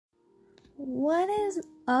What is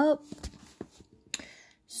up?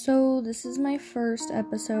 So this is my first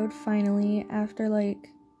episode finally after like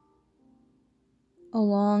a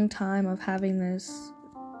long time of having this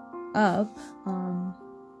up.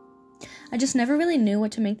 I just never really knew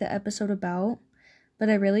what to make the episode about, but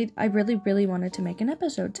I really wanted to make an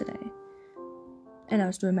episode today. And I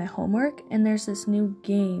was doing my homework, and there's this new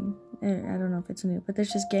game. I don't know if it's new, but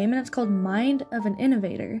there's this game, and it's called Mind of an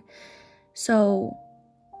Innovator. So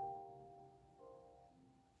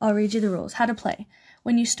I'll read you the rules. How to play.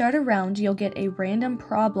 When you start a round, you'll get a random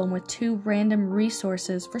problem with 2 random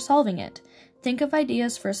resources for solving it. Think of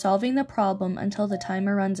ideas for solving the problem until the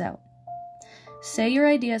timer runs out. Say your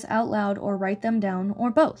ideas out loud or write them down, or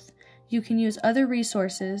both. You can use other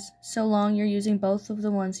resources, so long you're using both of the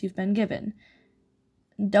ones you've been given.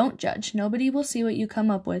 Don't judge. Nobody will see what you come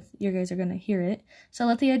up with. You guys are going to hear it. So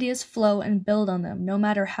let the ideas flow and build on them, no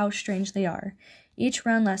matter how strange they are. Each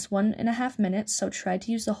round lasts 1.5 minutes, so try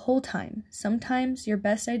to use the whole time. Sometimes your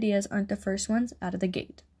best ideas aren't the first ones out of the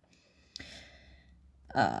gate.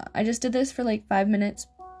 I just did this for like 5 minutes,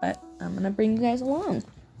 but I'm going to bring you guys along.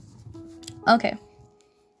 Okay.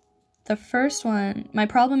 The first one, my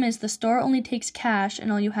problem is the store only takes cash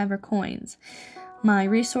and all you have are coins. My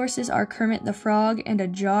resources are Kermit the Frog and a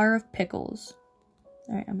jar of pickles.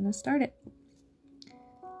 Alright, I'm going to start it.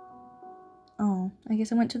 Oh, I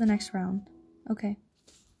guess I went to the next round. Okay.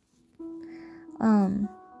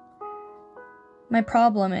 My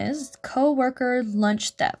problem is co-worker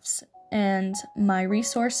lunch thefts, and my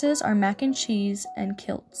resources are mac and cheese and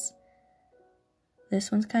kilts.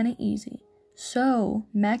 This one's kind of easy. So,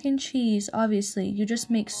 mac and cheese, obviously, you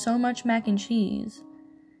just make so much mac and cheese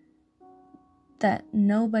that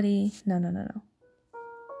nobody... No.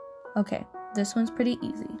 Okay, this one's pretty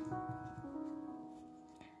easy.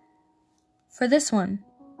 For this one,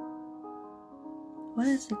 what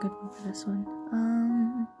is a good one for this one?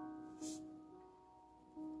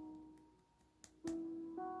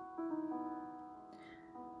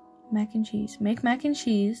 Mac and cheese. Make mac and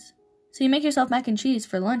cheese. So you make yourself mac and cheese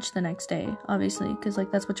for lunch the next day, obviously, because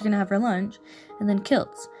like that's what you're gonna have for lunch. And then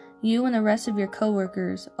kilts. You and the rest of your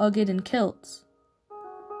coworkers all get in kilts.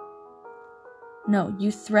 No,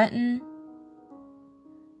 you threaten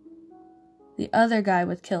the other guy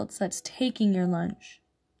with kilts that's taking your lunch.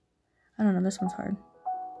 I don't know, this one's hard.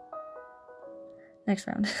 Next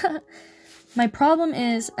round. My problem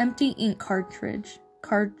is empty ink cartridge.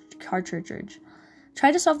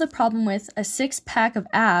 Try to solve the problem with a 6-pack of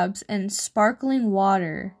abs and sparkling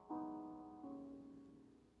water.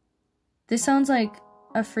 This sounds like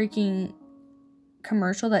a freaking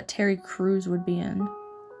commercial that Terry Crews would be in.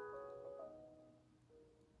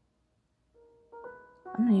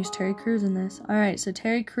 I'm gonna use Terry Crews in this. Alright, so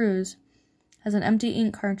Terry Crews has an empty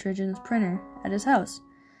ink cartridge in his printer at his house.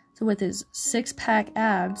 So with his 6-pack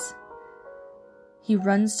abs, he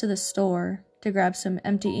runs to the store to grab some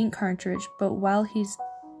empty ink cartridge, but while he's,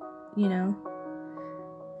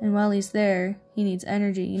 while he's there, he needs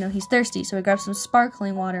energy. He's thirsty, so he grabs some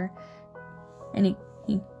sparkling water, and he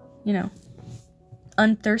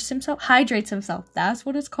unthirsts himself, hydrates himself. That's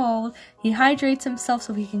what it's called. He hydrates himself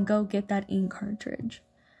so he can go get that ink cartridge.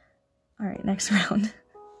 Alright, next round.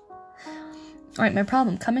 Alright, my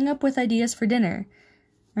problem. Coming up with ideas for dinner.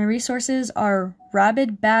 My resources are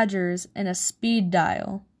rabid badgers and a speed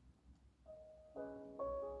dial.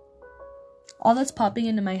 All that's popping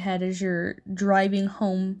into my head is you're driving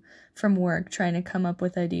home from work trying to come up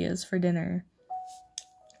with ideas for dinner.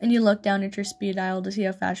 And you look down at your speed dial to see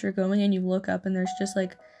how fast you're going, and you look up and there's just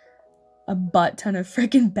like a butt ton of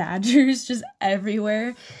freaking badgers just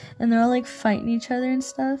everywhere. And they're all like fighting each other and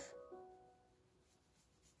stuff.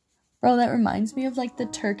 Bro, that reminds me of like the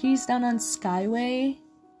turkeys down on Skyway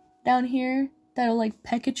down here that'll like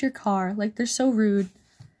peck at your car. Like they're so rude.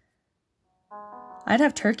 I'd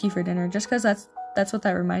have turkey for dinner just because that's what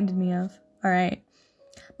that reminded me of. Alright.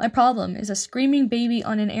 My problem is a screaming baby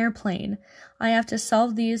on an airplane. I have to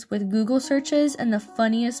solve these with Google searches and the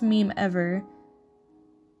funniest meme ever.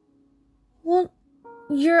 Well,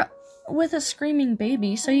 you're with a screaming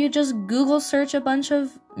baby, so you just Google search a bunch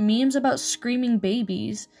of memes about screaming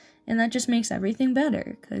babies, and that just makes everything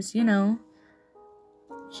better, because, humor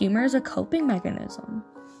is a coping mechanism.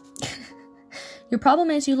 Your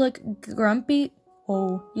problem is you look grumpy.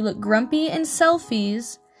 Oh, you look grumpy in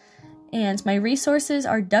selfies, and my resources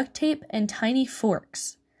are duct tape and tiny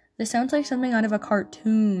forks. This sounds like something out of a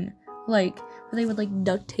cartoon, like where they would like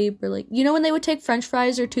duct tape or like when they would take French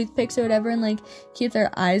fries or toothpicks or whatever and like keep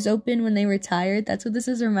their eyes open when they were tired. That's what this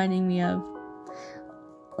is reminding me of.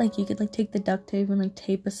 Like you could like take the duct tape and like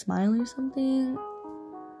tape a smile or something.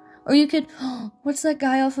 Or you could, what's that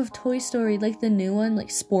guy off of Toy Story, like the new one, like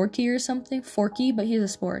Sporky or something? Forky, but he's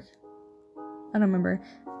a spork. I don't remember.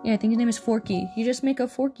 Yeah, I think his name is Forky. You just make a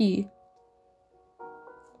Forky.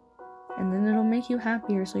 And then it'll make you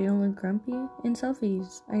happier so you don't look grumpy in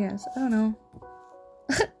selfies, I guess. I don't know.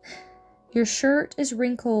 Your shirt is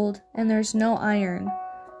wrinkled and there's no iron.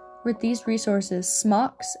 With these resources,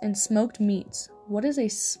 smocks and smoked meats. What is a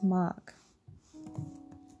smock? I'm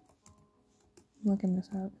looking this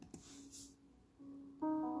up.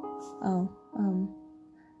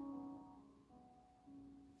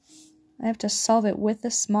 I have to solve it with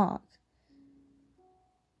the smock.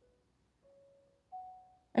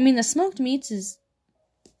 I mean, the smoked meats is...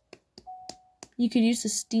 You could use the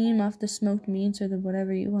steam off the smoked meats or the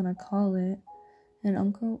whatever you want to call it.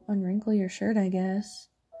 And unwrinkle your shirt, I guess.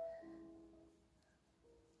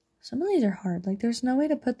 Some of these are hard. Like, there's no way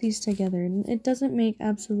to put these together. It doesn't make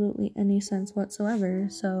absolutely any sense whatsoever,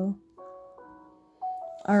 so...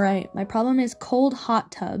 Alright, my problem is cold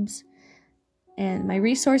hot tubs. And my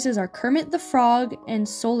resources are Kermit the Frog and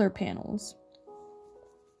solar panels.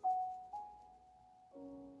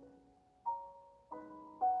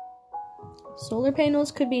 Solar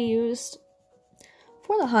panels could be used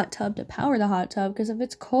for the hot tub to power the hot tub, because if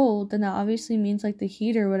it's cold, then that obviously means like the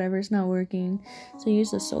heater or whatever is not working. So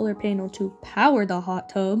use the solar panel to power the hot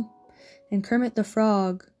tub. And Kermit the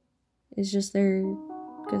Frog is just there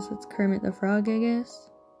because it's Kermit the Frog, I guess.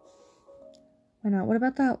 Why not? What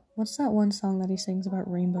about that? What's that one song that he sings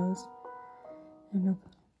about rainbows? I don't know.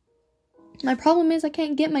 My problem is I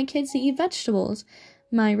can't get my kids to eat vegetables.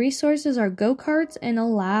 My resources are go-karts and a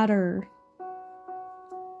ladder.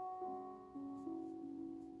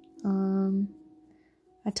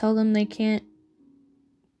 I tell them they can't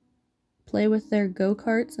play with their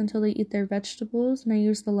go-karts until they eat their vegetables, and I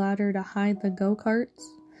use the ladder to hide the go-karts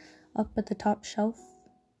up at the top shelf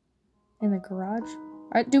in the garage.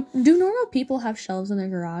 Alright, do normal people have shelves in their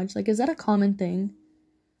garage? Like, is that a common thing?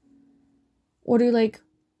 Or do, like,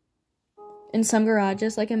 in some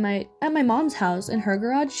garages, like at my mom's house, in her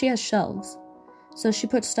garage, she has shelves. So she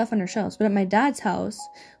puts stuff on her shelves. But at my dad's house,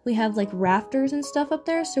 we have, like, rafters and stuff up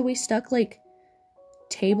there, so we stuck, like,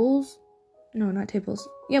 tables. No, not tables.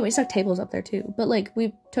 Yeah, we stuck tables up there, too. But, like,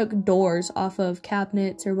 we took doors off of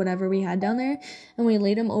cabinets or whatever we had down there, and we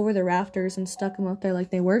laid them over the rafters and stuck them up there like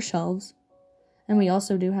they were shelves. And we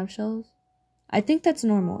also do have shelves. I think that's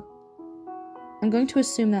normal. I'm going to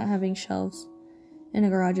assume that having shelves in a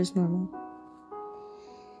garage is normal.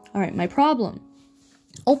 Alright, my problem.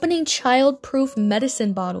 Opening child-proof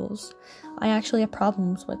medicine bottles. I actually have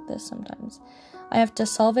problems with this sometimes. I have to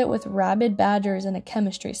solve it with rabid badgers and a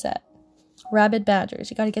chemistry set. Rabid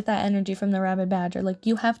badgers. You gotta get that energy from the rabid badger. Like,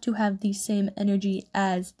 you have to have the same energy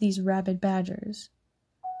as these rabid badgers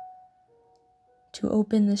to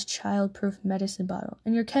open this child-proof medicine bottle.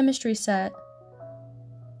 And your chemistry set...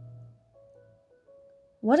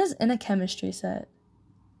 What is in a chemistry set?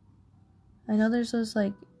 I know there's those,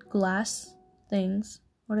 like, glass things.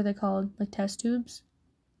 What are they called? Like test tubes?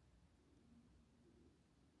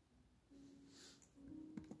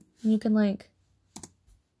 And you can, like...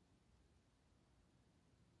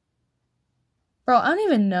 Bro, I don't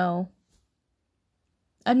even know.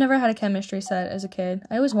 I've never had a chemistry set as a kid.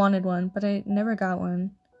 I always wanted one, but I never got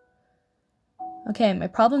one. Okay, my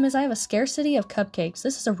problem is I have a scarcity of cupcakes.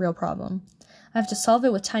 This is a real problem. I have to solve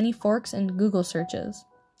it with tiny forks and Google searches.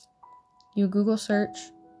 You Google search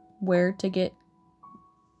where to get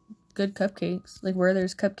good cupcakes, like where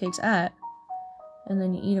there's cupcakes at, and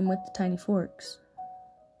then you eat them with the tiny forks.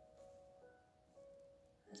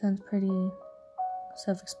 That sounds pretty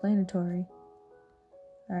self-explanatory.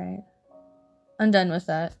 Alright. I'm done with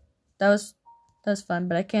that. That was fun,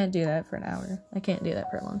 but I can't do that for an hour. I can't do that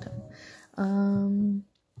for a long time.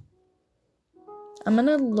 I'm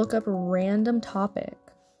gonna look up a random topic.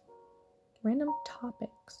 Random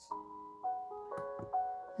topics.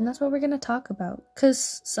 And that's what we're gonna talk about.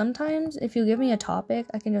 Because sometimes, if you give me a topic,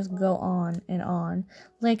 I can just go on and on.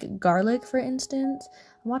 Like garlic, for instance.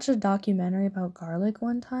 I watched a documentary about garlic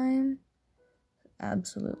one time.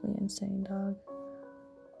 Absolutely insane, dog.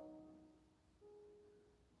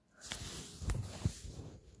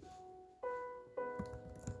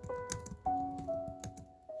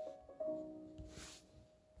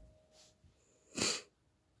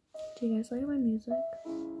 Do you guys like my music?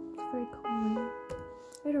 It's very calming.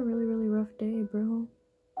 I had a really, really rough day, bro.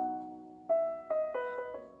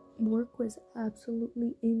 Work was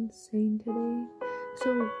absolutely insane today.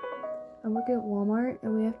 So, I work at Walmart,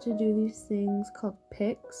 and we have to do these things called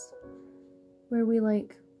picks, where we,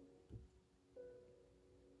 like,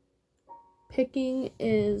 picking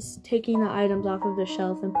is taking the items off of the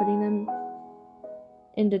shelf and putting them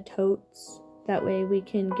into totes. That way we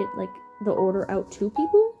can get like the order out to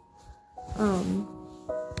people.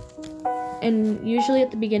 And usually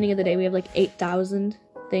at the beginning of the day we have like 8,000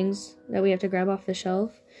 things that we have to grab off the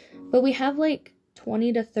shelf. But we have like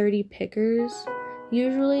 20 to 30 pickers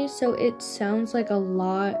usually, so it sounds like a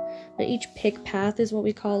lot. But each pick path is what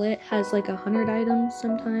we call it, has like 100 items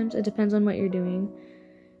sometimes. It depends on what you're doing.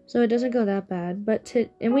 So it doesn't go that bad.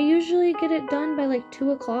 And we usually get it done by like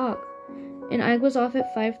 2 o'clock. And I was off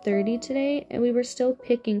at 5:30 today, and we were still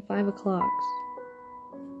picking 5 o'clocks.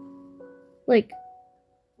 Like,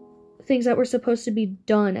 things that were supposed to be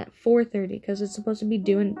done at 4:30, because it's supposed to be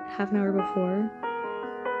due in half an hour before.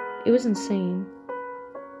 It was insane.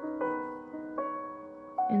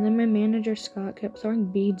 And then my manager, Scott, kept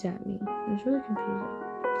throwing beads at me. It was really confusing.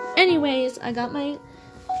 Anyways, I got my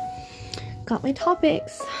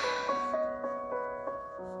topics.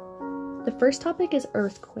 The first topic is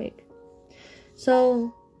earthquake.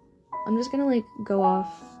 So, I'm just gonna, like, go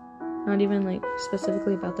off, not even, like,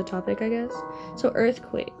 specifically about the topic, I guess. So,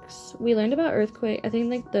 earthquakes. We learned about earthquake, I think,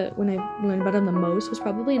 like, when I learned about them the most was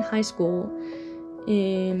probably in high school,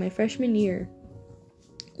 in my freshman year,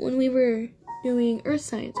 when we were doing earth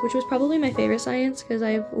science, which was probably my favorite science, because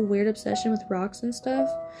I have a weird obsession with rocks and stuff.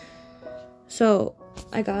 So,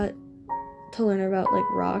 I got to learn about, like,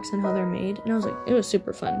 rocks and how they're made, and I was like, it was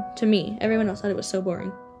super fun. To me, everyone else thought it was so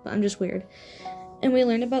boring, but I'm just weird. And we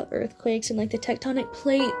learned about earthquakes and, like, the tectonic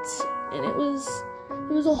plates, and it was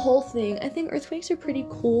a whole thing. I think earthquakes are pretty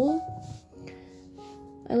cool.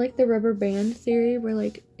 I like the rubber band theory, where,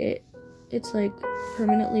 like, it's, like,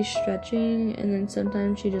 permanently stretching, and then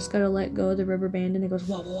sometimes you just gotta let go of the rubber band, and it goes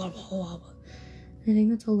wobble, wobble, wobble. I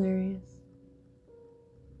think that's hilarious.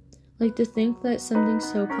 Like, to think that something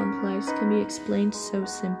so complex can be explained so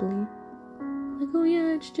simply. Like, oh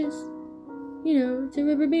yeah, it's just, it's a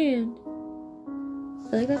rubber band. I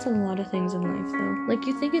feel like that's a lot of things in life, though. Like,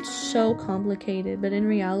 you think it's so complicated, but in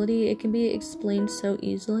reality, it can be explained so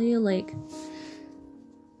easily. Like,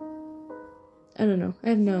 I don't know. I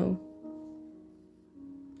have no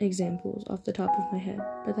examples off the top of my head,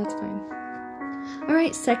 but that's fine.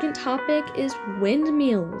 Alright, second topic is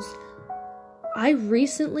windmills. I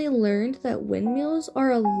recently learned that windmills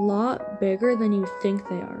are a lot bigger than you think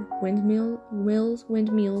they are. Windmills.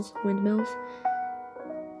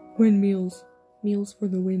 Meals for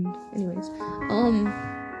the wind. Anyways.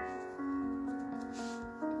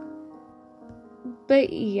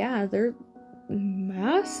 But yeah, they're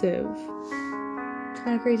massive. It's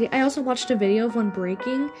kind of crazy. I also watched a video of one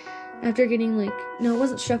breaking after getting, like, no, it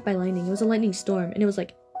wasn't struck by lightning. It was a lightning storm, and it was,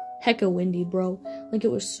 like, hecka windy, bro. Like, it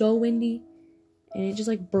was so windy, and it just,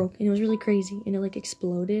 like, broke, and it was really crazy, and it, like,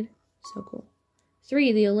 exploded. So cool.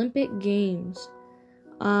 3, the Olympic Games.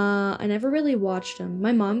 I never really watched them.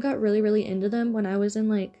 My mom got really, really into them when I was in,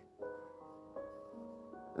 like,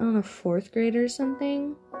 I don't know, 4th grade or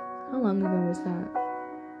something. How long ago was that?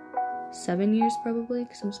 7 years, probably,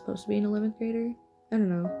 because I'm supposed to be an 11th grader. I don't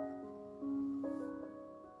know.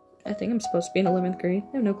 I think I'm supposed to be in 11th grade.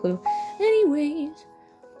 I have no clue. Anyways.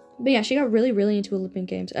 But yeah, she got really, really into Olympic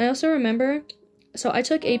Games. I also remember, so I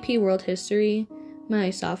took AP World History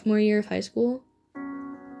my sophomore year of high school.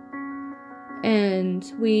 And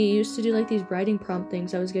we used to do, like, these writing prompt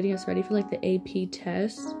things. I was getting us ready for, like, the AP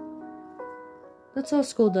test. That's all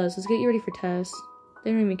school does, is get you ready for tests.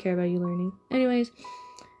 They don't even care about you learning. Anyways.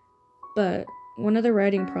 But one of the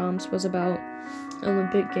writing prompts was about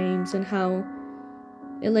Olympic Games and how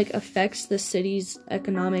it, like, affects the city's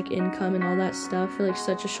economic income and all that stuff for, like,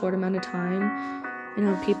 such a short amount of time. And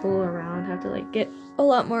how people around have to, like, get a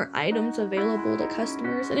lot more items available to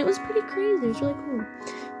customers. And it was pretty crazy. It was really cool.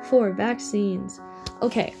 4, vaccines.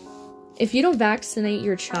 Okay, if you don't vaccinate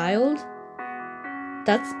your child,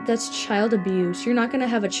 that's child abuse. You're not gonna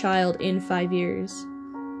have a child in 5 years.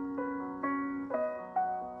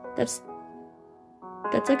 That's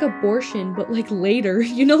like abortion, but, like, later.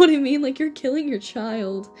 You know what I mean? Like, you're killing your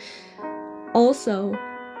child. Also,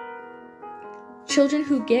 children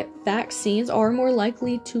who get vaccines are more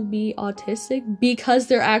likely to be autistic because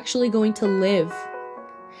they're actually going to live.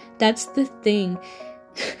 That's the thing.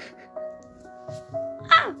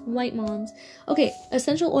 White moms. Okay,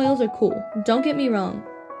 essential oils are cool. Don't get me wrong.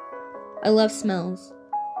 I love smells.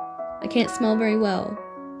 I can't smell very well,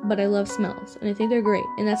 but I love smells, and I think they're great.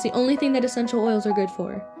 And that's the only thing that essential oils are good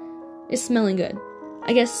for, is smelling good.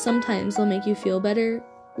 I guess sometimes they'll make you feel better,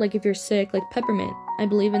 like if you're sick, like peppermint. I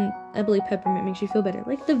believe peppermint makes you feel better,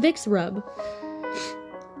 like the Vicks rub.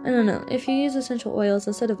 I don't know. If you use essential oils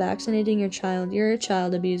instead of vaccinating your child, you're a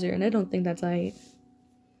child abuser, and I don't think that's right.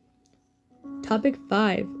 Topic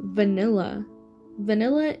 5, vanilla.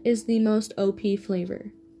 Vanilla is the most OP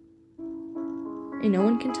flavor. And no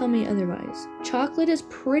one can tell me otherwise. Chocolate is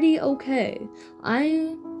pretty okay.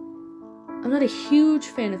 I'm not a huge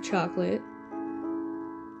fan of chocolate,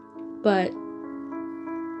 but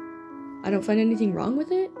I don't find anything wrong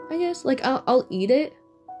with it, I guess. Like, I'll eat it.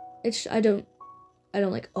 I don't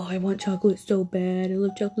like, oh, I want chocolate so bad. I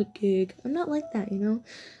love chocolate cake. I'm not like that, you know?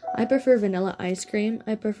 I prefer vanilla ice cream.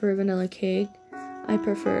 I prefer vanilla cake. I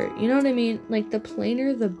prefer, you know what I mean? Like, the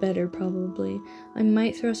plainer, the better, probably. I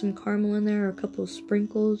might throw some caramel in there or a couple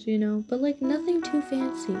sprinkles, you know? But, like, nothing too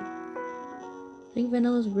fancy. I think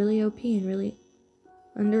vanilla's really OP and really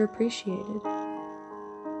underappreciated.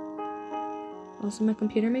 Also, my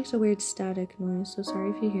computer makes a weird static noise, so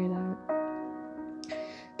sorry if you hear that.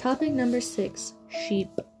 Topic number 6, sheep.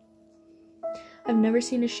 I've never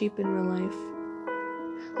seen a sheep in real life.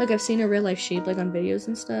 Like, I've seen a real life sheep, like, on videos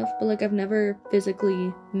and stuff, but, like, I've never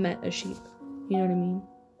physically met a sheep. You know what I mean?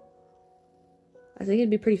 I think it'd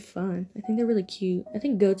be pretty fun. I think they're really cute. I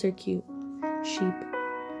think goats are cute. Sheep.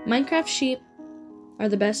 Minecraft sheep are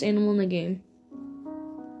the best animal in the game.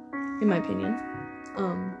 In my opinion.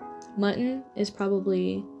 Mutton is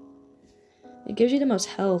probably... It gives you the most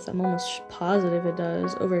health, I'm almost positive it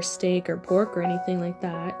does, over steak or pork or anything like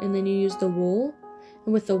that. And then you use the wool,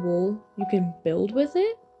 and with the wool, you can build with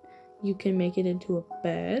it. You can make it into a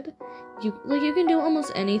bed. You can do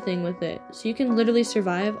almost anything with it. So you can literally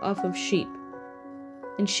survive off of sheep.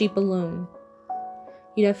 And sheep alone.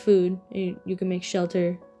 You'd have food, and you can make shelter,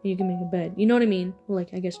 and you can make a bed. You know what I mean? Well,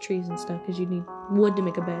 like, I guess trees and stuff, because you need wood to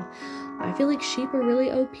make a bed. I feel like sheep are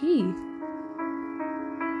really OP.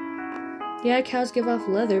 Yeah, cows give off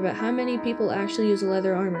leather, but how many people actually use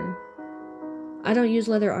leather armor? I don't use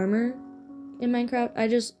leather armor in Minecraft.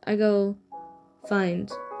 I go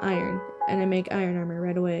find iron, and I make iron armor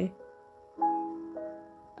right away.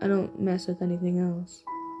 I don't mess with anything else.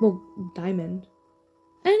 Well, diamond.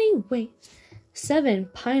 Anyway, 7,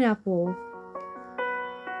 pineapple.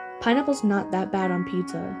 Pineapple's not that bad on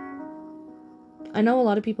pizza. I know a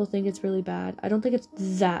lot of people think it's really bad. I don't think it's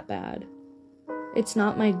that bad. It's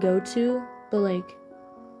not my go-to, but, like,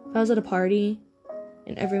 if I was at a party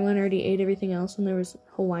and everyone already ate everything else and there was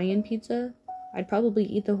Hawaiian pizza, I'd probably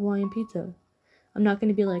eat the Hawaiian pizza. I'm not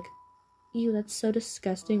gonna be like, ew, that's so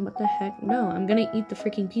disgusting, what the heck? No, I'm gonna eat the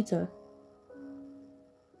freaking pizza.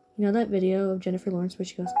 You know that video of Jennifer Lawrence where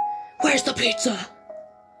she goes, "Where's the pizza?"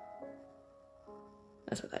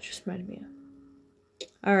 That's what that just reminded me of.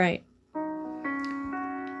 Alright.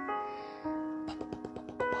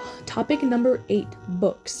 Topic number 8,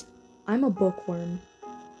 books. I'm a bookworm.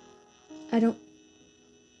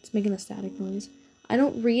 It's making a static noise. I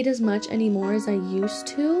don't read as much anymore as I used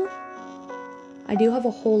to. I do have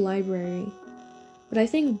a whole library. But I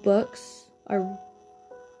think books are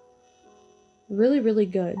really, really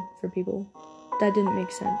good for people. That didn't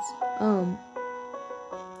make sense.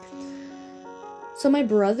 So my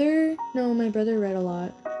brother read a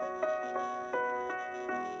lot.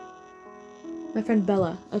 My friend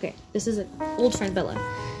Bella. Okay, this is an old friend Bella.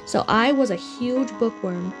 So I was a huge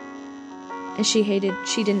bookworm, and she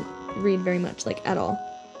didn't read very much, like, at all.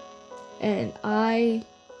 And I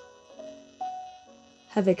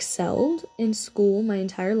have excelled in school my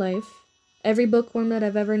entire life. Every bookworm that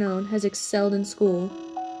I've ever known has excelled in school.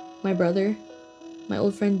 My brother, my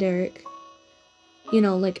old friend Derek, you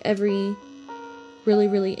know, like, every really,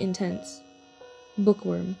 really intense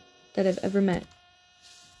bookworm that I've ever met.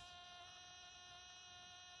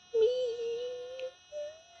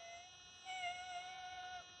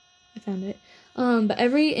 Found it. But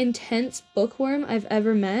every intense bookworm I've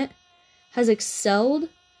ever met has excelled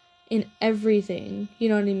in everything. You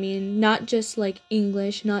know what I mean? Not just, like,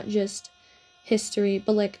 English, not just history,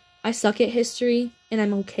 but, like, I suck at history and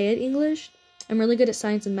I'm okay at English. I'm really good at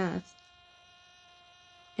science and math.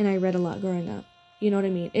 And I read a lot growing up. You know what I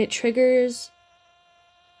mean? It triggers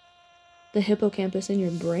the hippocampus in your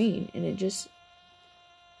brain, and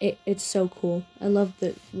it's so cool. I love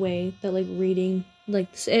the way that, like, reading, like,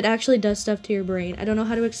 it actually does stuff to your brain. I don't know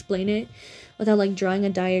how to explain it without, like, drawing a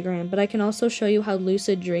diagram, but I can also show you how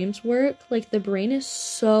lucid dreams work. Like, the brain is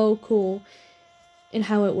so cool in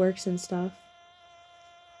how it works and stuff.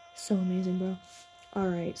 So amazing, bro.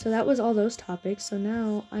 Alright, so that was all those topics. So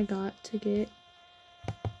now I got to get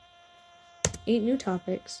 8 new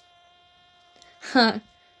topics.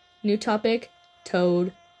 New topic,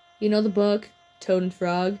 Toad. You know the book, Toad and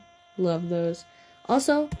Frog? Love those.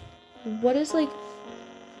 Also, what is, like...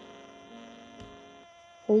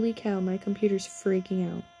 Holy cow, my computer's freaking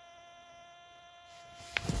out.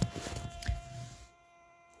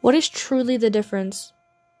 What is truly the difference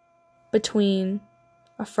between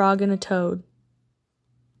a frog and a toad?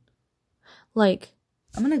 Like,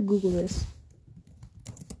 I'm gonna Google this.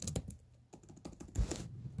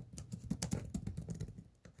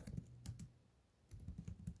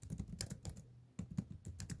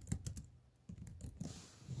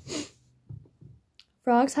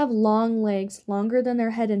 Frogs have long legs, longer than their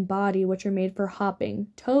head and body, which are made for hopping.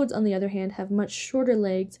 Toads, on the other hand, have much shorter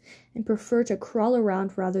legs and prefer to crawl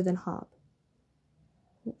around rather than hop.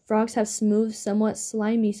 Frogs have smooth, somewhat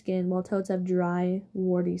slimy skin, while toads have dry,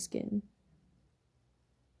 warty skin.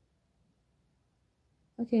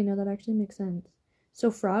 Okay, no, that actually makes sense.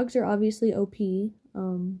 So frogs are obviously OP.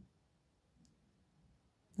 I'm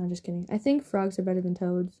just kidding. I think frogs are better than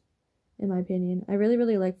toads, in my opinion. I really,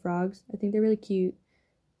 really like frogs. I think they're really cute.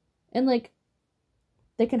 And, like,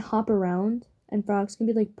 they can hop around, and frogs can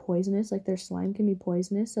be, like, poisonous. Like, their slime can be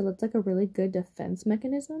poisonous, so that's, like, a really good defense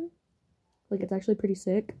mechanism. Like, it's actually pretty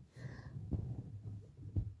sick.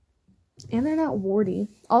 And they're not warty.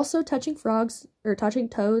 Also, touching frogs, or touching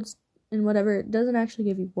toads, and whatever, doesn't actually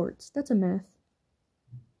give you warts. That's a myth.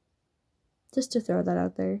 Just to throw that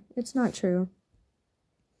out there. It's not true.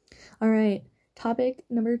 Alright, topic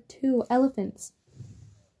number 2, elephants.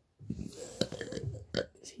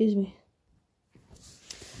 Excuse me.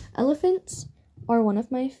 Elephants are one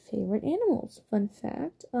of my favorite animals. Fun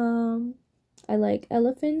fact. I like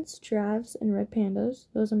elephants, giraffes, and red pandas.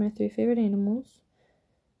 Those are my 3 favorite animals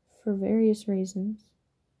for various reasons.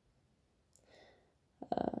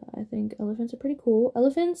 I think elephants are pretty cool.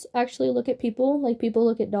 Elephants actually look at people like people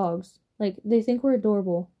look at dogs. Like, they think we're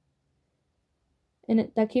adorable.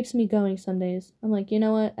 And that keeps me going some days. I'm like, you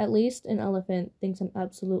know what? At least an elephant thinks I'm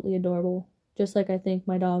absolutely adorable. Just like I think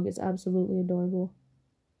my dog is absolutely adorable.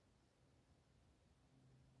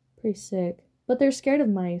 Pretty sick. But they're scared of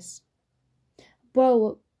mice.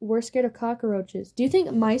 Bro, we're scared of cockroaches. Do you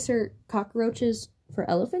think mice are cockroaches for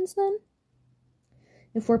elephants then?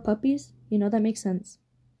 If we're puppies? You know, that makes sense.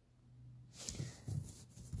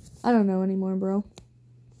 I don't know anymore, bro.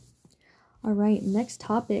 Alright, next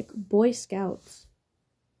topic. Boy Scouts.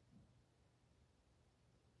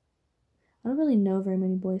 I don't really know very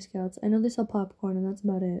many Boy Scouts. I know they sell popcorn and that's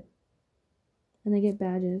about it. And they get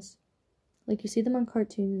badges. Like, you see them on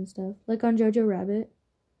cartoons and stuff. Like on Jojo Rabbit.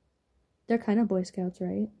 They're kind of Boy Scouts,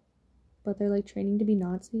 right? But they're like training to be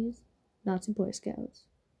Nazis. Nazi Boy Scouts.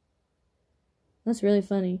 That's really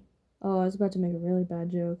funny. Oh, I was about to make a really bad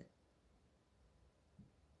joke.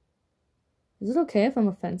 Is it okay if I'm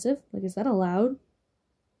offensive? Like, is that allowed?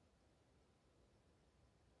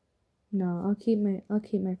 No, I'll keep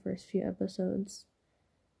my first few episodes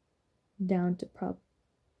down to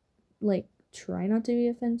try not to be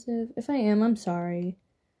offensive. If I am, I'm sorry.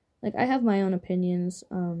 Like, I have my own opinions.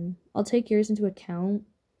 I'll take yours into account.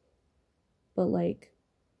 But, like,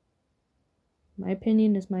 my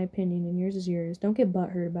opinion is my opinion and yours is yours. Don't get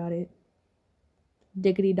butthurt about it.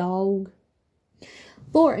 Diggity dog.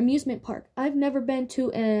 4, amusement park. I've never been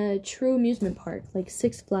to a true amusement park, like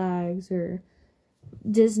Six Flags or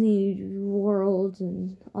Disney World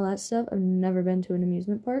and all that stuff. I've never been to an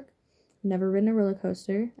amusement park. Never ridden a roller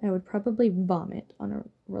coaster. I would probably vomit on a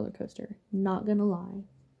roller coaster. Not gonna lie.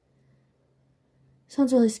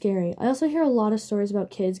 Sounds really scary. I also hear a lot of stories about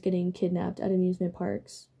kids getting kidnapped at amusement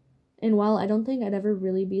parks. And while I don't think I'd ever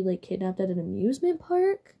really be, like, kidnapped at an amusement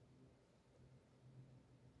park,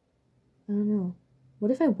 I don't know. What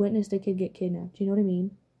if I witnessed a kid get kidnapped? Do you know what I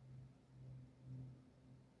mean?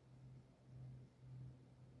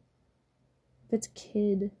 If it's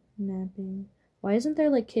kidnapping. Why isn't there,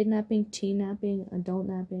 like, kidnapping, teen napping, adult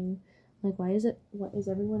napping? Like, what, is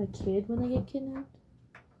everyone a kid when they get kidnapped?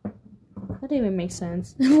 That didn't even make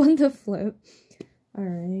sense. What the flip?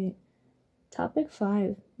 Alright. Topic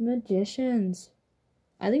 5. Magicians.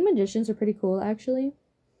 I think magicians are pretty cool, actually.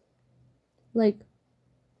 Like,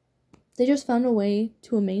 they just found a way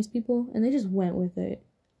to amaze people, and they just went with it.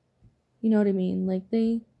 You know what I mean? Like,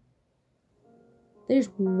 they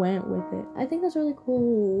just went with it. I think that's really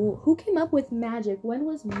cool. Who came up with magic? When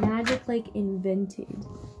was magic, like, invented?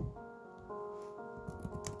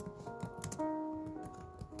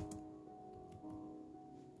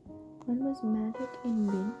 When was magic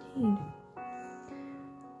invented?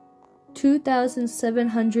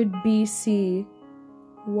 2700 BC.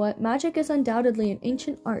 What? Magic is undoubtedly an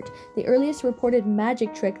ancient art. The earliest reported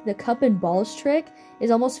magic trick, the cup and balls trick,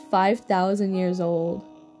 is almost 5,000 years old.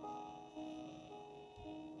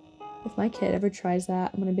 If my kid ever tries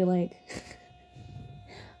that, I'm gonna be like...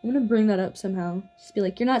 I'm gonna bring that up somehow. Just be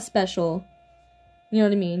like, you're not special. You know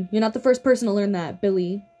what I mean? You're not the first person to learn that,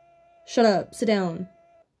 Billy. Shut up. Sit down.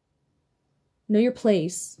 Know your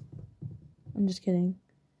place. I'm just kidding.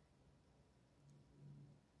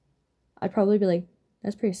 I'd probably be like,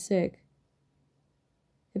 that's pretty sick.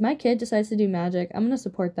 If my kid decides to do magic, I'm gonna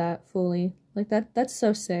support that fully. Like, that's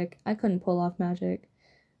so sick. I couldn't pull off magic.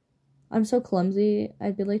 I'm so clumsy.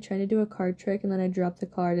 I'd be like trying to do a card trick and then I'd drop the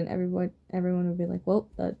card and everyone would be like, well,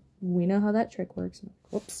 we know how that trick works. I'm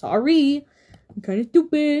like, whoops, sorry. I'm kind of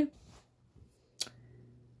stupid.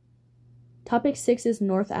 Topic 6 is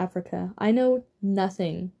North Africa. I know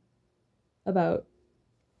nothing about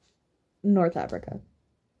North Africa,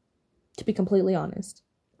 to be completely honest.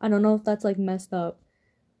 I don't know if that's like messed up.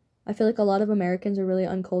 I feel like a lot of Americans are really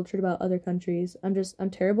uncultured about other countries. I'm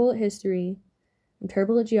terrible at history. I'm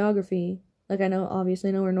terrible at geography. Like, I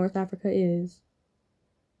obviously know where North Africa is.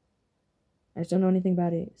 I just don't know anything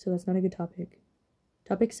about it, so that's not a good topic.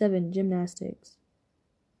 Topic 7, gymnastics.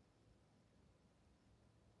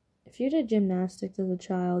 If you did gymnastics as a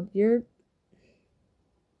child, you're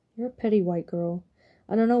a petty white girl.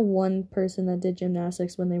 I don't know one person that did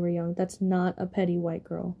gymnastics when they were young. That's not a petty white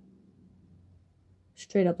girl.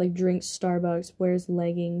 Straight up, like, drinks Starbucks, wears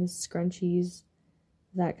leggings, scrunchies,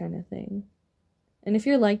 that kind of thing. And if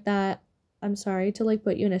you're like that, I'm sorry to, like,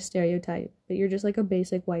 put you in a stereotype, but you're just, like, a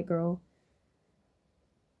basic white girl.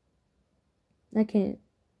 I can't.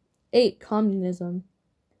 8, communism.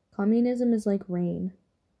 Communism is like rain.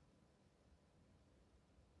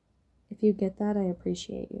 If you get that, I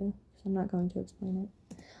appreciate you. So I'm not going to explain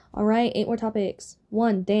it. Alright, 8 more topics.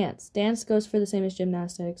 1, dance. Dance goes for the same as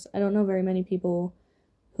gymnastics. I don't know very many people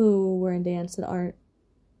who were in dance that aren't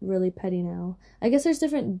really petty now. I guess there's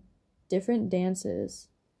different dances.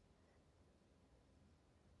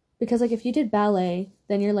 Because, like, if you did ballet,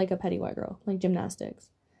 then you're, like, a petty white girl. Like,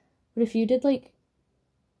 gymnastics. But if you did, like,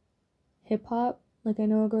 hip-hop, like, I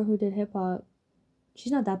know a girl who did hip-hop.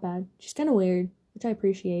 She's not that bad. She's kind of weird, which I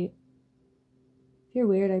appreciate. If you're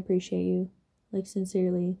weird, I appreciate you. Like,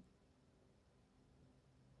 sincerely.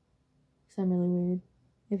 Because I'm really weird.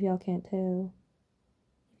 If y'all can't tell.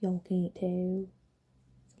 If y'all can't tell.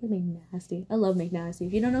 It's like McNasty. I love McNasty.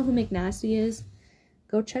 If you don't know who McNasty is,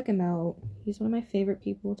 go check him out. He's one of my favorite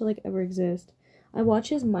people to, like, ever exist. I watch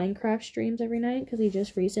his Minecraft streams every night because he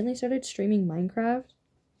just recently started streaming Minecraft.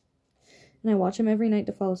 And I watch him every night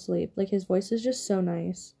to fall asleep. Like, his voice is just so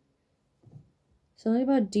nice. Something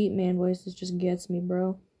about deep man voices just gets me,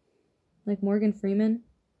 bro. Like Morgan Freeman,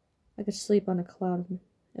 I could sleep on a cloud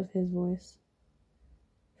of his voice.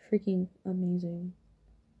 Freaking amazing.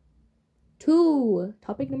 2,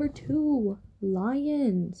 topic number 2,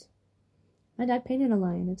 lions. My dad painted a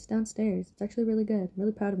lion. It's downstairs. It's actually really good. I'm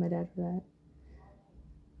really proud of my dad for that.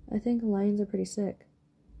 I think lions are pretty sick.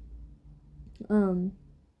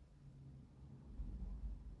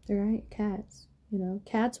 They're cats, you know,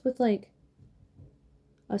 cats with, like,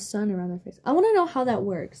 a sun around their face. I want to know how that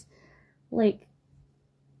works. Like,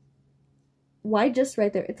 why just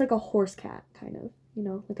right there? It's like a horse cat, kind of, you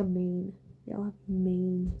know, like a mane. They all have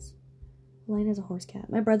manes. A lion has a horse cat.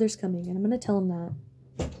 My brother's coming, and I'm gonna tell him that.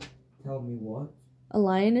 Tell me what? A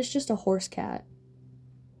lion is just a horse cat.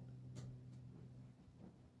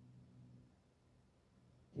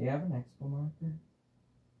 Do you have an expo marker?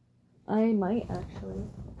 I might, actually.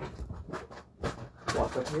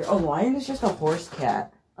 Walk up here. A lion is just a horse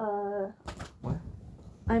cat. What?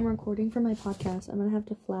 I'm recording for my podcast. I'm gonna have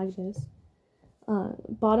to flag this.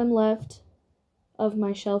 Bottom left of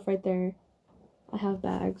my shelf right there, I have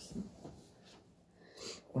bags.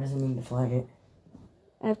 What does it mean to flag it?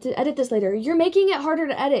 I have to edit this later. You're making it harder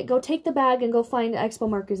to edit. Go take the bag and go find expo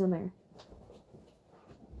markers in there.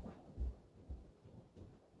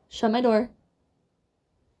 Shut my door.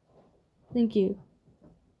 Thank you.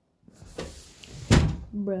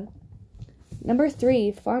 Bruh. Number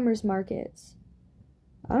 3, farmers markets.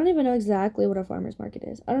 I don't even know exactly what a farmers market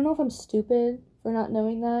is. I don't know if I'm stupid for not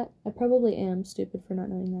knowing that. I probably am stupid for not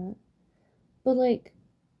knowing that. But, like,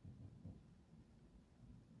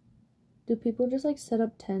 do people just, like, set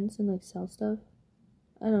up tents and, like, sell stuff?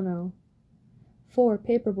 I don't know. 4,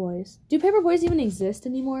 paper boys. Do paper boys even exist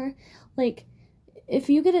anymore? Like, if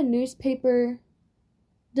you get a newspaper,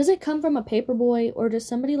 does it come from a paper boy, or does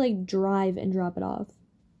somebody, like, drive and drop it off?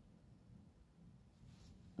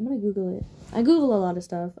 I'm gonna Google it. I Google a lot of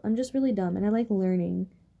stuff. I'm just really dumb, and I like learning.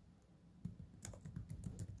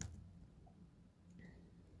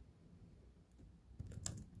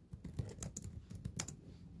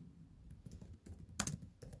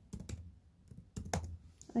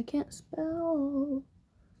 I can't spell.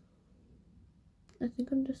 I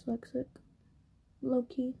think I'm dyslexic.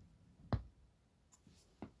 Low-key.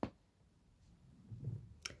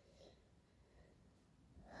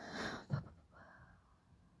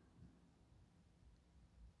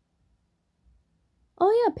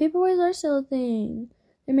 Oh yeah, paperboys are still a thing.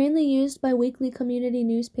 They're mainly used by weekly community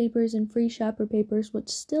newspapers and free shopper papers, which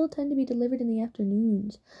still tend to be delivered in the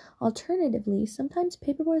afternoons. Alternatively, sometimes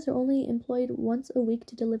paperboys are only employed once a week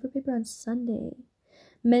to deliver paper on Sunday.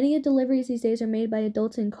 Many deliveries these days are made by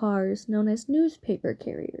adults in cars, known as newspaper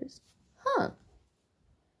carriers. Huh.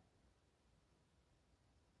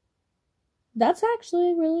 That's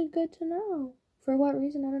actually really good to know. For what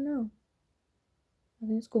reason, I don't know. I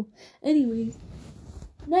think it's cool. Anyways,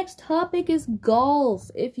 next topic is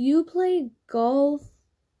golf. If you play golf,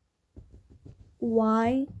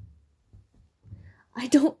 why? I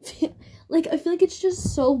don't feel like it's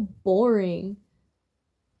just so boring.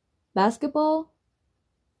 Basketball,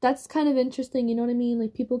 that's kind of interesting, you know what I mean?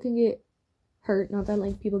 Like, people can get hurt. Not that,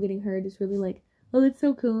 like, people getting hurt is really like, oh, that's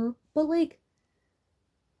so cool. But, like,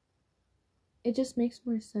 it just makes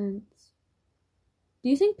more sense. Do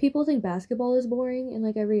you think people think basketball is boring and,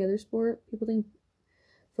 like, every other sport? People think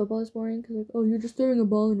football is boring because, like, oh, you're just throwing a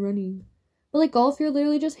ball and running. But, like, golf, you're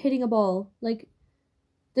literally just hitting a ball. Like,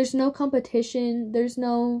 there's no competition. There's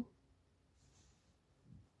no...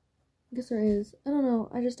 I guess there is. I don't know.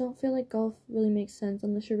 I just don't feel like golf really makes sense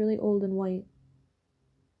unless you're really old and white.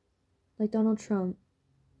 Like Donald Trump.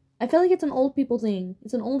 I feel like it's an old people thing.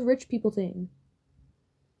 It's an old rich people thing.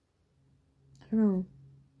 I don't know.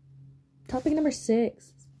 Topic number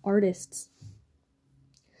 6. Artists.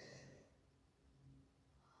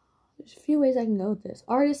 There's a few ways I can go with this.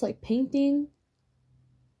 Artists, like painting.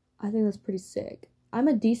 I think that's pretty sick. I'm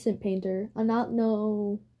a decent painter. I'm not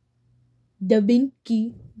no Da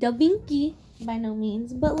Vinci by no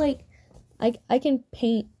means, but like I can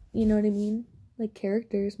paint, you know what I mean? Like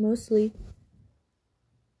characters mostly.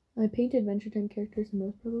 I paint Adventure Time characters the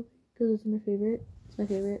most probably because it's my favorite. It's my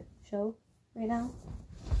favorite show right now.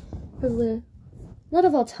 Probably not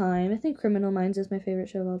of all time. I think Criminal Minds is my favorite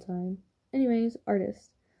show of all time. Anyways, artists.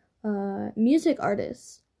 Music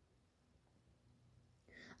artists.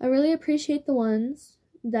 I really appreciate the ones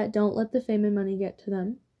that don't let the fame and money get to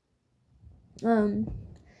them.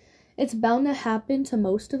 It's bound to happen to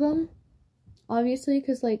most of them, obviously,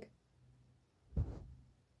 because, like,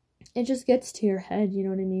 it just gets to your head, you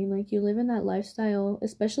know what I mean? Like, you live in that lifestyle,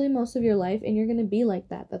 especially most of your life, and you're gonna be like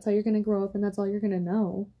that. That's how you're gonna grow up, and that's all you're gonna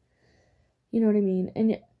know. You know what I mean?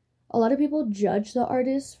 And a lot of people judge the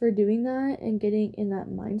artists for doing that and getting in that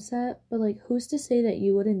mindset, but, like, who's to say that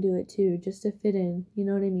you wouldn't do it too, just to fit in, you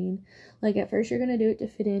know what I mean? Like, at first you're gonna do it to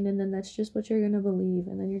fit in, and then that's just what you're gonna believe,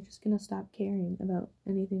 and then you're just gonna stop caring about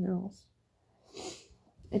anything else.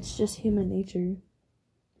 It's just human nature.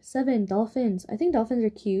 7, dolphins. I think dolphins are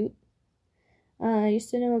cute. I used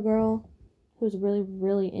to know a girl who was really,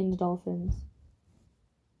 really into dolphins.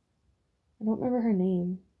 I don't remember her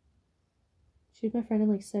name. She was my friend in,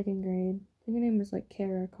 like, 2nd grade. I think her name was, like,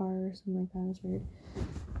 Kara Carr or something like that. It was weird.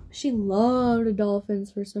 She loved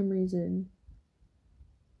dolphins for some reason.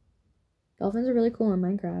 Dolphins are really cool in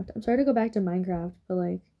Minecraft. I'm sorry to go back to Minecraft, but,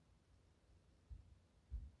 like,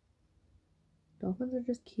 dolphins are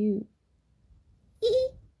just cute.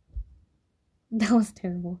 That was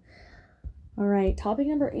terrible. Alright, topic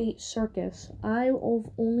number 8, circus. I've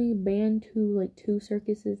only been to, like, 2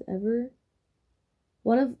 circuses ever.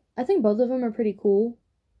 I think both of them are pretty cool.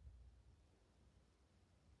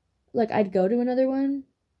 Like, I'd go to another one,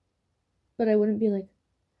 but I wouldn't be like,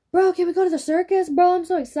 bro, can we go to the circus? Bro, I'm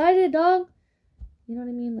so excited, dog. You know what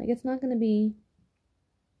I mean? Like, it's not gonna be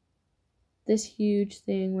this huge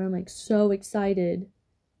thing where I'm, like, so excited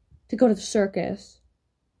to go to the circus.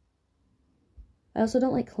 I also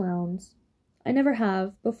don't like clowns. I never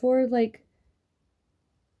have. Before, like,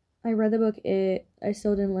 I read the book It, I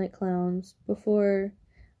still didn't like clowns. Before,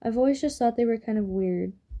 I've always just thought they were kind of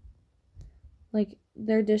weird. Like,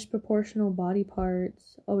 their disproportional body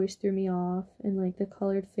parts always threw me off, and, like, the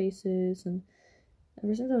colored faces, and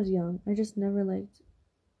ever since I was young, I just never liked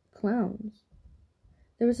clowns.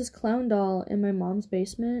 There was this clown doll in my mom's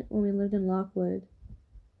basement when we lived in Lockwood,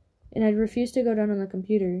 and I'd refuse to go down on the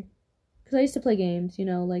computer, because I used to play games, you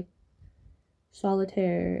know, like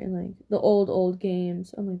Solitaire, and, like, the old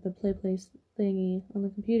games on, like, the Play Place thingy on the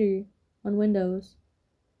computer, on Windows,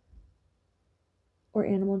 or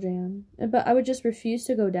Animal Jam. But I would just refuse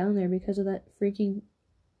to go down there because of that freaking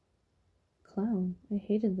clown. I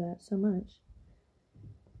hated that so much.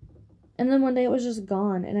 And then one day it was just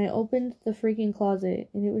gone, and I opened the freaking closet,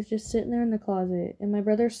 and it was just sitting there in the closet, and my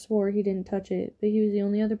brother swore he didn't touch it, but he was the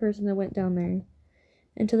only other person that went down there.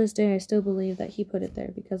 And to this day, I still believe that he put it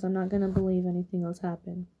there, because I'm not gonna believe anything else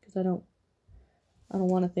happened, because I don't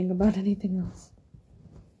want to think about anything else.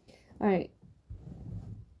 Alright.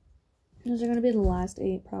 Those are gonna be the last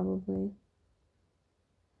 8, probably.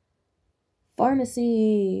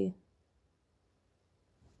 Pharmacy.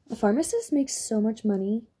 A pharmacist makes so much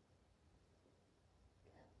money.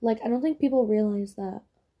 Like, I don't think people realize that.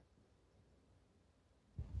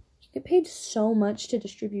 You get paid so much to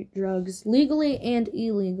distribute drugs, legally and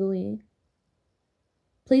illegally.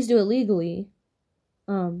 Please do it legally.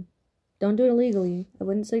 Don't do it illegally. I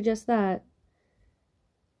wouldn't suggest that.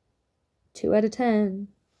 2 out of 10.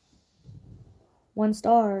 1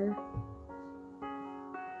 star.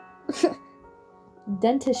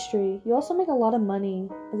 Dentistry. You also make a lot of money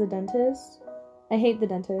as a dentist. I hate the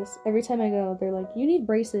dentist. Every time I go, they're like, you need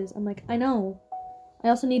braces. I'm like, I know. I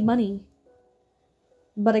also need money.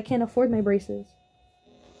 But I can't afford my braces.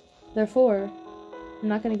 Therefore, I'm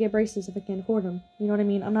not going to get braces if I can't afford them. You know what I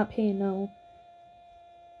mean? I'm not paying no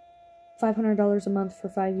 $500 a month for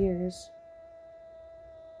 5 years.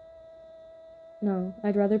 No,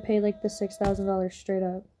 I'd rather pay like the $6,000 straight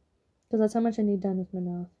up. Because that's how much I need done with my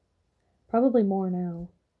mouth. Probably more now.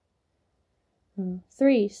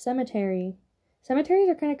 3, cemetery. Cemeteries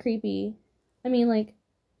are kind of creepy. I mean, like,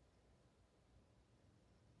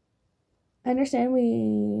 I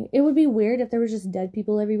understand it would be weird if there was just dead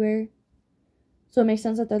people everywhere. So it makes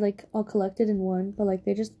sense that they're, like, all collected in one. But, like,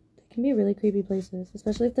 they can be really creepy places.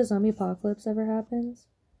 Especially if the zombie apocalypse ever happens.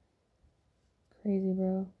 Crazy,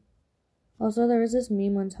 bro. Also, there was this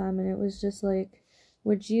meme one time, and it was just, like,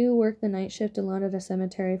 would you work the night shift alone at a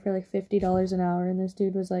cemetery for, like, $50 an hour? And this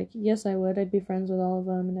dude was like, yes, I would. I'd be friends with all of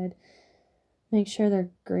them, and I'd make sure their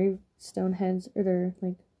gravestone heads, or their,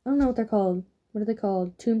 like, I don't know what they're called. What are they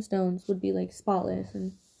called? Tombstones would be, like, spotless.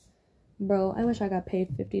 And, bro, I wish I got paid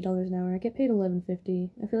 $50 an hour. I get paid $11.50.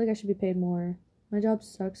 I feel like I should be paid more. My job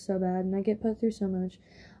sucks so bad, and I get put through so much.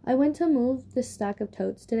 I went to move this stack of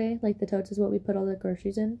totes today. Like, the totes is what we put all the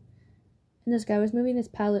groceries in. And this guy was moving this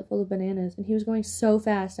pallet full of bananas, and he was going so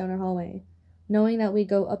fast down our hallway, knowing that we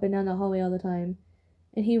go up and down the hallway all the time.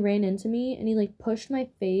 And he ran into me, and he, like, pushed my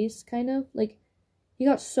face, kind of. Like, he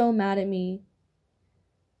got so mad at me.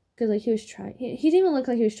 Because, like, he was trying. He didn't even look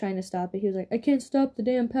like he was trying to stop it. He was like, I can't stop the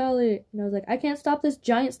damn pallet. And I was like, I can't stop this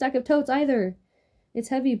giant stack of totes either. It's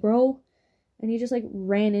heavy, bro. And he just, like,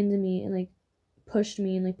 ran into me and, like, pushed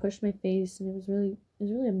me and, like, pushed my face. And it was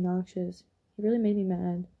really obnoxious. He really made me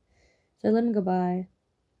mad. So I let him go by.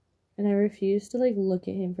 And I refused to, like, look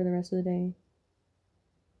at him for the rest of the day.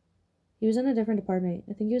 He was in a different department.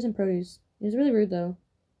 I think he was in produce. It was really rude, though.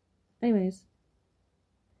 Anyways.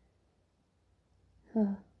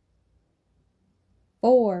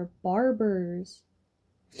 4, barbers.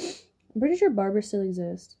 I'm pretty sure barbers still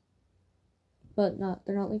exist. But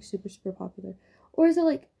they're not, like, super, super popular. Or is it,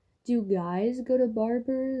 like, do guys go to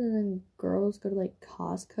barbers and then girls go to, like,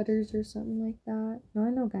 cost cutters or something like that? No,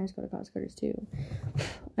 I know guys go to cost cutters, too.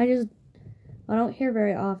 I don't hear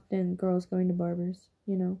very often girls going to barbers,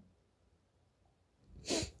 you know?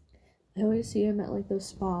 I always see them at, like, those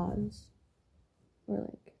spas. Or,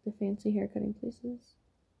 like, the fancy haircutting places.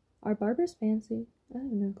 Are barbers fancy? I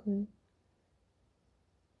have no clue.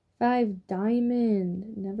 5,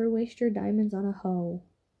 diamond. Never waste your diamonds on a hoe.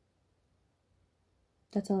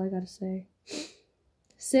 That's all I gotta say.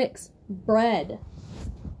 6, bread.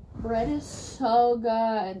 Bread is so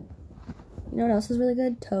good. You know what else is really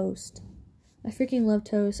good? Toast. I freaking love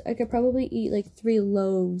toast. I could probably eat like 3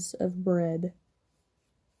 loaves of bread.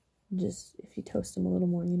 Just if you toast them a little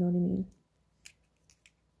more, you know what I mean?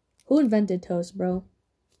 Who invented toast, bro?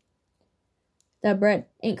 That bread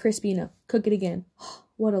ain't crispy enough. Cook it again.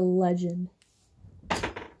 What a legend.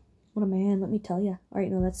 What a man, let me tell ya. Alright,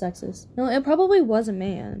 no, that's sexist. No, it probably was a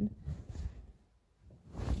man.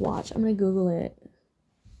 Watch, I'm gonna Google it.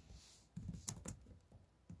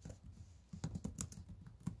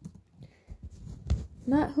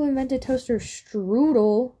 Not who invented toaster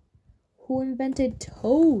strudel. Who invented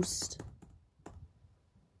toast?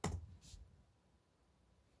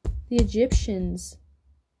 The Egyptians.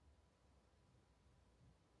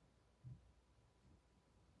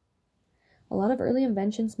 A lot of early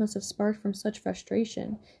inventions must have sparked from such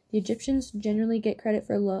frustration. The Egyptians generally get credit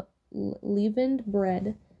for leavened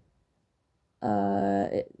bread.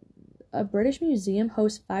 A British museum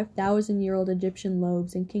hosts 5,000-year-old Egyptian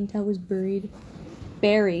loaves, and King Tut was buried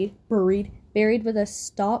with a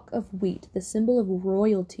stalk of wheat, the symbol of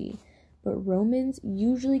royalty. But Romans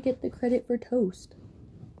usually get the credit for toast.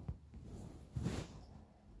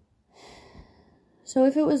 So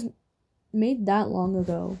if it was made that long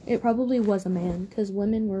ago, it probably was a man, because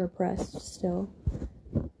women were oppressed still.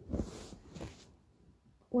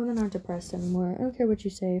 Women aren't oppressed anymore. I don't care what you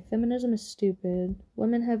say. Feminism is stupid.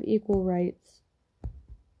 Women have equal rights.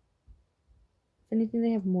 If anything,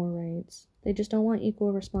 they have more rights. They just don't want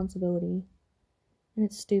equal responsibility. And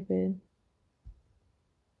it's stupid.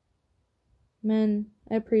 Men,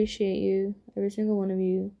 I appreciate you. Every single one of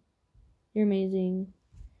you. You're amazing.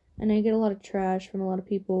 And I get a lot of trash from a lot of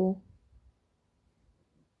people.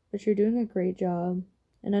 But you're doing a great job.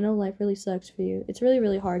 And I know life really sucks for you. It's really,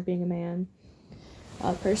 really hard being a man.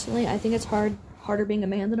 Personally, I think it's harder being a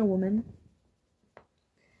man than a woman.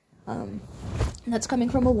 That's coming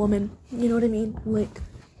from a woman. You know what I mean? Like,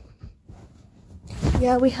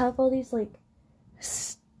 yeah, we have all these, like,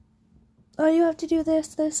 oh, you have to do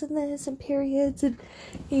this, this, and this, and periods, and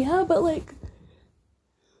yeah, but, like,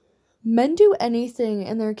 men do anything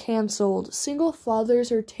and they're canceled. Single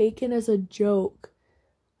fathers are taken as a joke.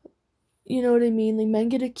 You know what I mean? Like, men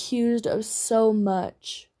get accused of so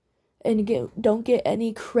much and don't get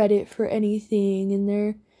any credit for anything, and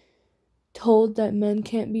they're told that men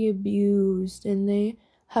can't be abused, and they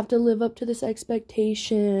have to live up to this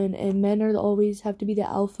expectation, and men are always have to be the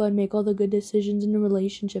alpha and make all the good decisions in a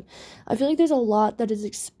relationship. I feel like there's a lot that is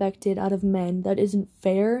expected out of men that isn't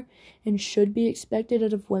fair and should be expected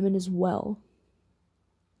out of women as well.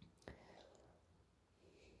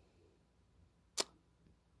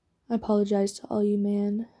 I apologize to all you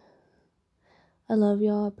men. I love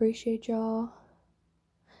y'all, appreciate y'all.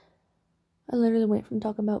 I literally went from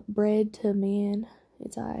talking about bread to man.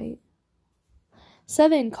 It's alright.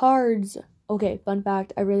 7, cards. Okay, fun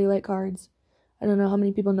fact, I really like cards. I don't know how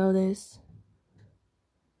many people know this.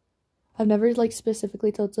 I've never, like,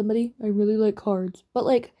 specifically told somebody I really like cards. But,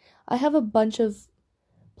 like, I have a bunch of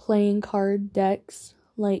playing card decks.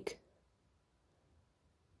 Like,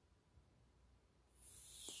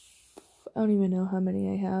 I don't even know how many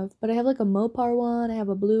I have. But I have, like, a Mopar one. I have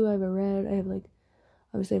a blue. I have a red. I have, like,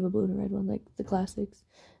 obviously I have a blue and a red one, like the classics.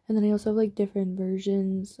 And then I also have, like, different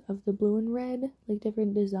versions of the blue and red, like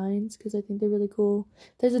different designs, because I think they're really cool.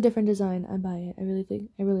 If there's a different design, I buy it. I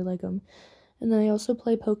really like them. And then I also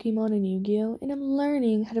play Pokemon and Yu-Gi-Oh! And I'm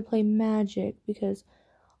learning how to play Magic, because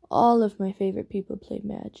all of my favorite people play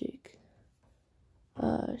Magic.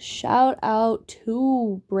 Shout out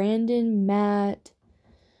to Brandon, Matt,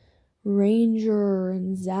 Ranger,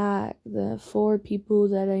 and Zach, the 4 people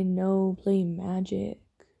that I know play Magic.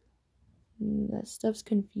 That stuff's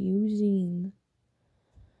confusing.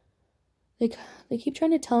 Like, they keep trying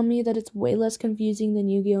to tell me that it's way less confusing than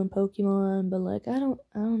Yu-Gi-Oh! And Pokemon, but, like, I don't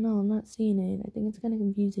know, I'm not seeing it. I think it's kind of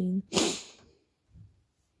confusing.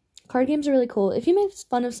 Card games are really cool. If you make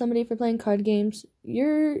fun of somebody for playing card games,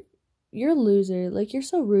 you're a loser. Like, you're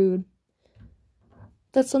so rude.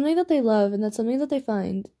 That's something that they love, and that's something that they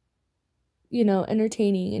find, you know,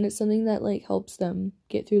 entertaining, and it's something that, like, helps them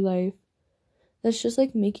get through life. That's just,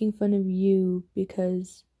 like, making fun of you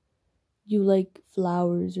because you like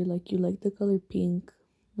flowers, or, like, you like the color pink.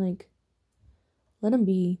 Like, let them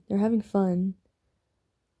be. They're having fun.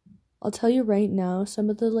 I'll tell you right now, some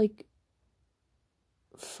of the, like,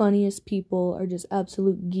 funniest people are just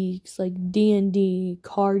absolute geeks. Like, D&D,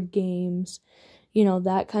 card games, you know,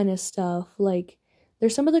 that kind of stuff. Like, they're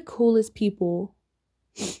some of the coolest people.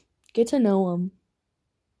 Get to know them.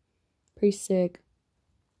 Pretty sick.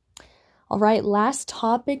 Alright, last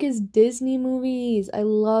topic is Disney movies. I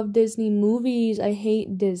love Disney movies. I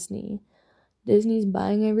hate Disney. Disney's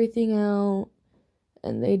buying everything out,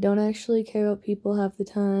 and they don't actually care about people half the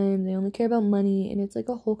time. They only care about money, and it's like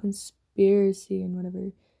a whole conspiracy and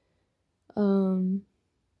whatever.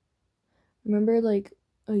 Remember, like,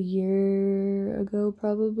 a year ago,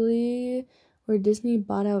 probably, where Disney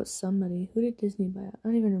bought out somebody. Who did Disney buy out? I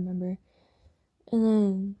don't even remember. And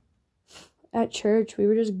then at church, we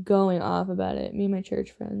were just going off about it, me and my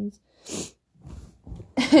church friends.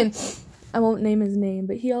 And I won't name his name,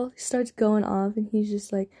 but he all starts going off, and he's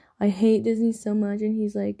just like, I hate Disney so much, and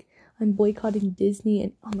he's like, I'm boycotting Disney,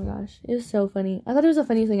 and oh my gosh, it was so funny. I thought it was the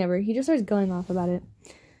funniest thing ever. He just starts going off about it.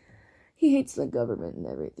 He hates the government and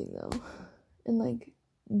everything, though, and, like,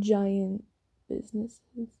 giant businesses,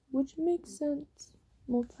 which makes sense.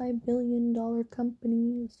 Multi-billion-dollar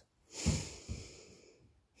companies.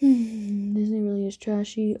 Disney really is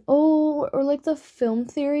trashy. Oh, or, like, the film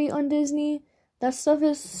theory on Disney. That stuff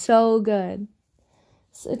is so good.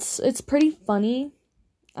 It's pretty funny.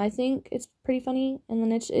 I think it's pretty funny, and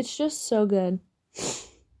then it's just so good.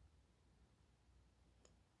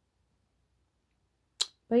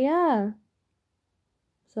 But yeah.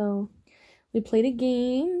 So, we played a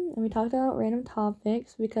game, and we talked about random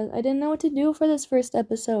topics, because I didn't know what to do for this first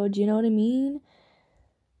episode, you know what I mean?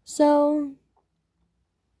 So,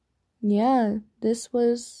 yeah, this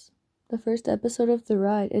was the first episode of the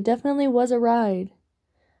ride. It definitely was a ride.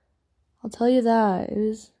 I'll tell you that. It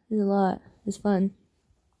was a lot. It was fun.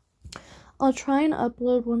 I'll try and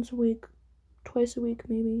upload once a week, twice a week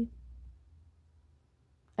maybe.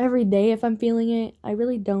 Every day if I'm feeling it. I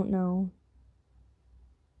really don't know.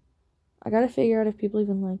 I gotta figure out if people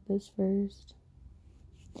even like this first.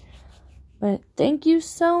 But thank you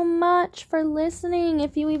so much for listening.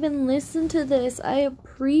 If you even listen to this, I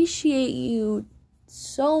appreciate you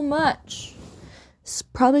so much. It's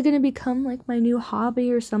probably gonna become like my new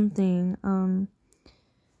hobby or something.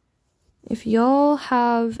 If y'all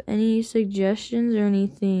have any suggestions or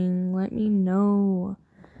anything, let me know.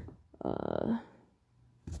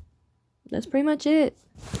 That's pretty much it.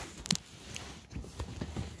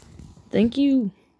 Thank you.